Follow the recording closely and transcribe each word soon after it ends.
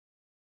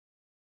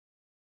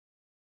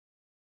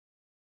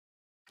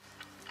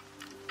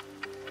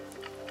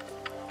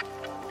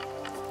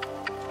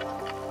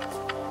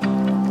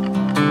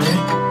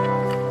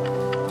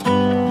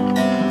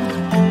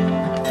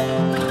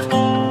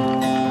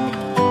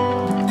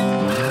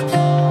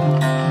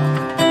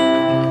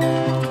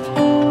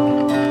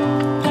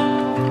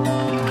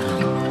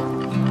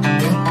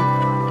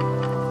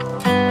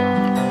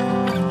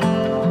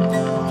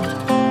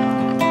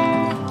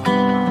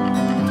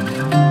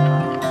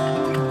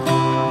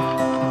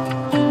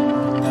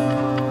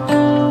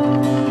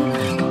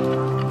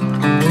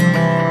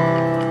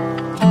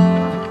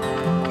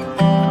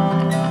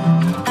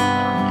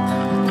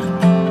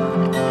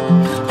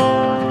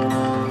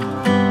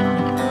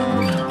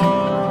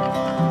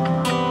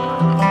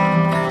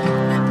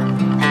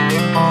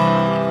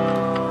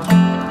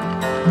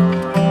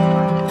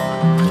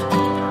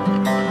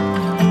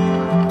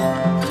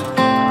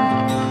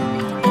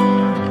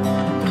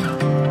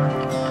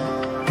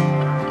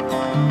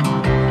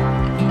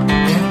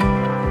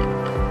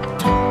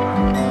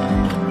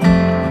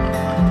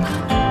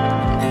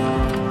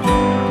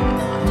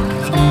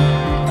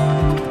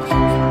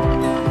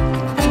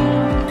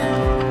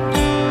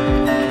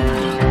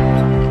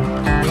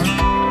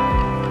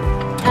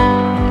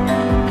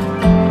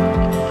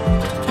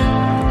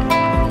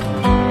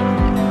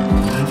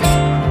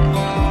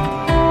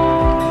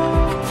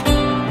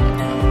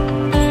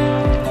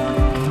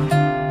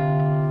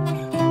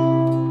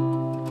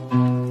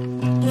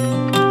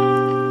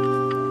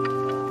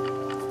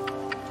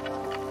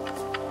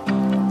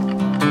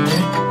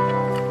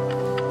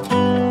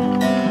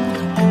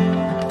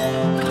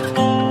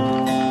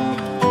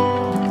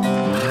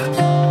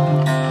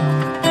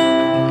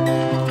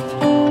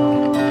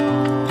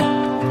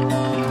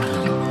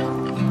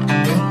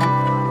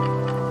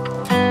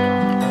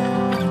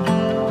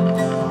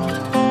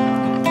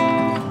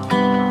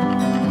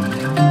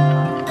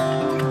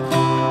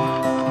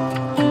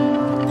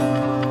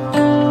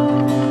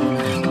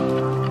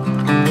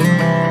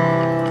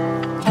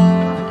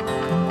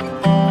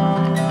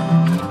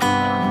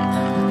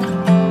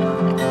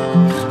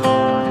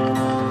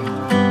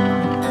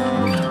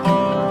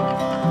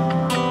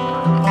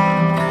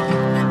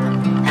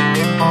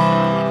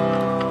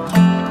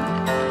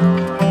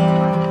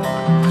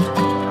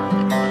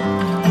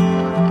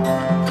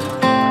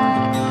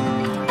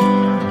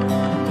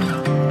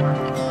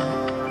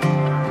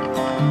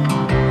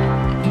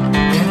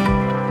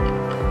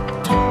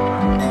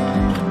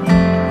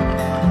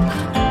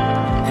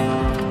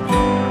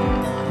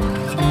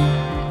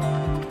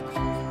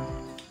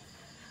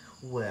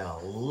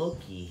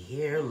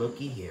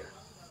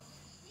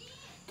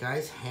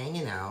guys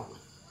hanging out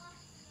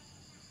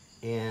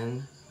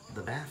in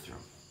the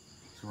bathroom.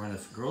 So we're in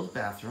the girls'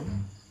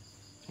 bathroom.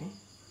 Okay.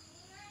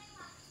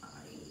 I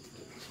need to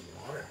get you some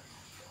water.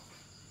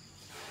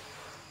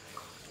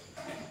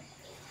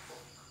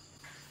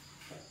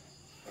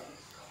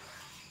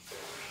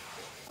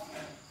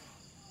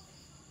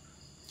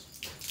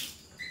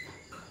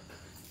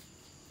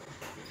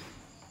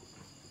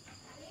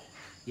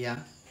 Yeah.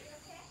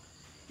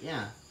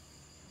 Yeah.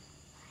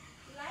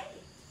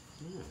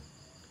 Yeah.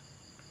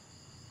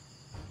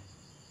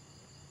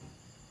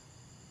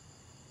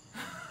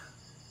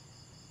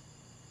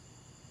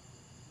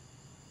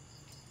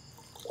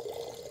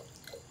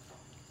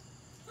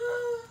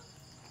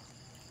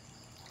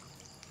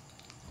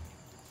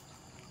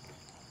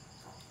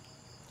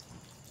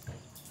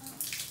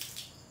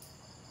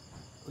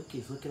 Look,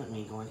 he's looking at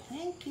me going,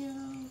 thank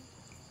you.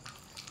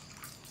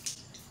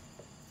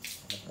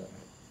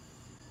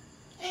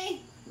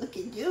 Hey, look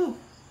at you.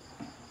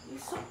 You're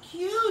so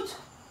cute.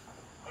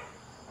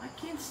 I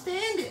can't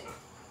stand it.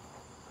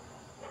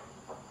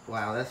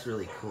 Wow, that's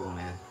really cool,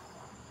 man.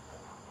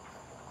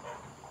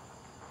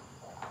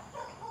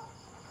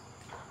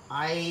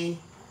 I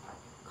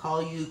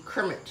call you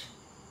Kermit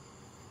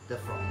the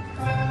Frog.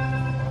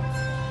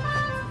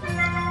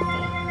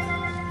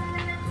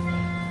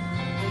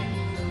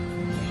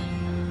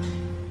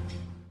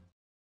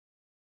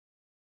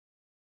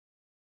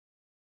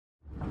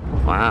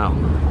 Wow.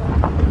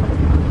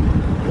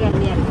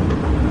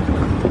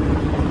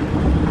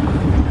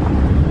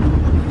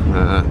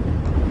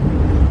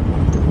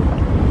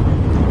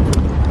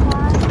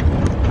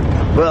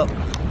 Well,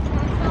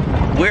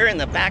 we're in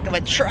the back of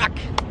a truck.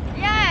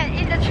 Yeah,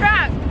 in the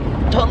truck.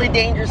 Totally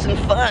dangerous and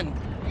fun.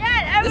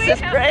 Yeah, this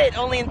is great.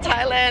 Only in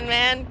Thailand,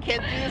 man.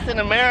 Can't do this in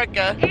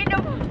America.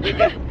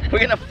 We're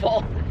gonna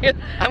fall.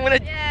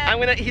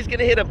 He's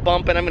gonna hit a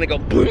bump and I'm gonna go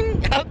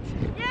boom out.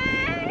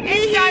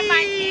 Yay! Enjoy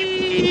my trip.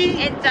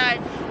 Enjoy.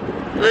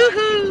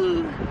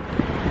 Woohoo!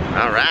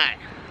 All right.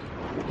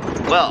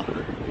 Well,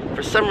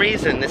 for some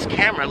reason, this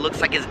camera looks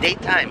like it's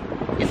daytime.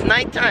 It's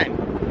nighttime.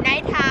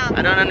 Nighttime.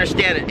 I don't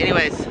understand it.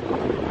 Anyways,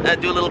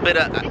 do a little bit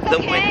of the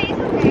wind. It's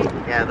okay.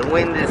 Yeah, the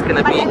wind is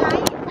gonna be. I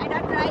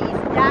don't like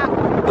it's dark.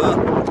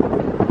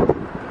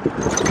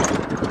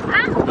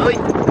 Oi.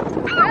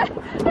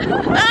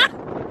 Ah!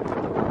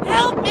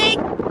 Help me!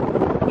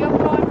 Your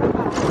phone.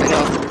 I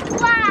know.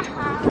 Wow.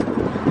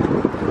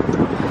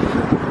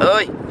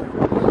 Oi.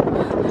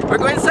 We're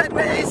going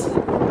sideways.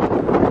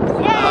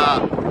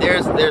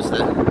 There's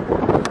the.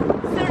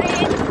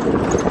 Surin.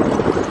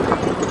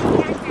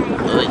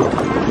 Oi.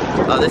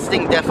 Oh, this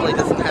thing definitely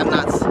doesn't have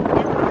nuts.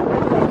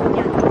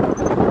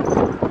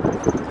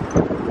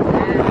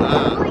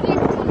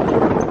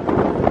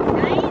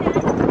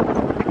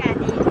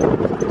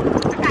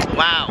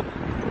 Wow.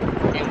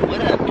 And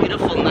what a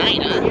beautiful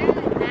night, huh?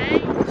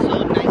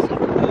 So nice and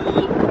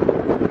cool.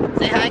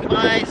 Say hi,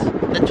 guys.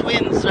 The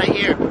twins right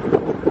here.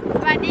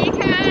 สวัสดี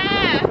ค่ะ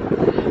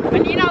วั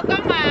นนี้เราก็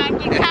มา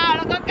กินข้าวแ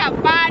ล้วก็กลับ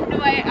บ้าน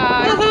ด้วย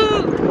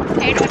ใ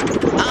ช้รถ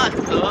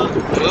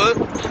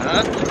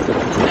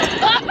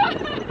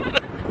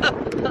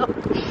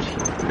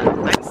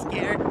I'm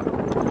scared.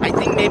 I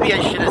think maybe I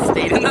should have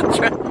stayed in the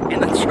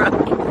truck.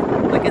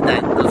 Look at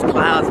that, those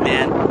clouds,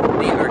 man.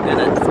 They are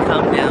gonna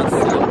come down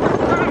soon.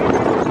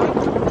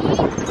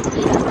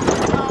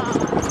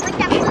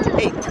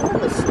 Hey, tell him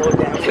to slow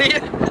down.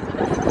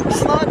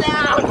 Slow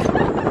down.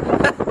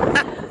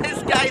 This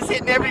guy's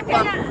hitting every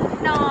bump.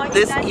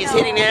 He's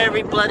hitting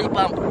every bloody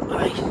bump.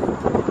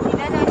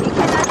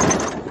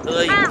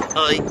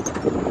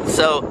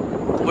 So,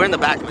 we're in the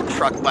back of a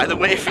truck, by the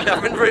way, if you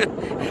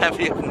have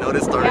you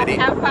noticed already.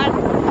 Have fun.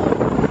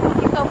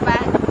 Go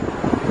back.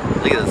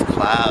 Look at those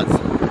clouds.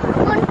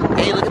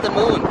 Hey, look at the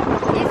moon.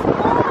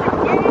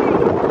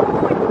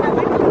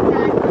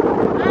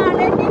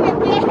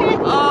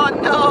 Oh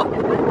no!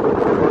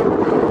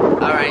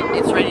 Alright,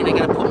 it's ready. I'm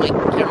gonna put my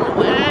camera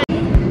away.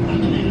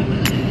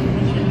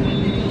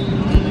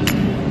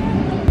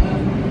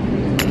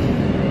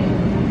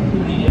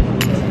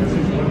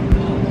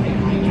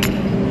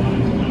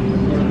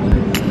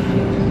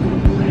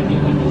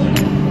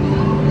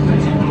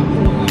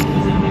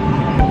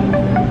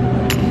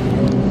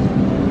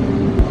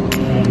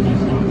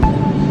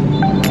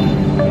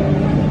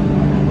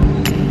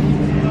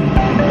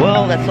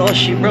 That's all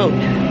she wrote.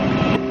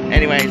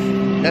 Anyways,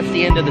 that's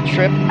the end of the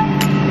trip.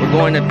 We're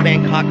going to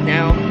Bangkok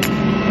now.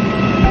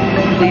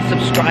 Please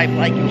subscribe,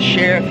 like, and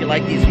share if you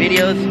like these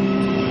videos.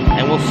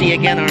 And we'll see you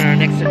again on our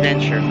next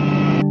adventure.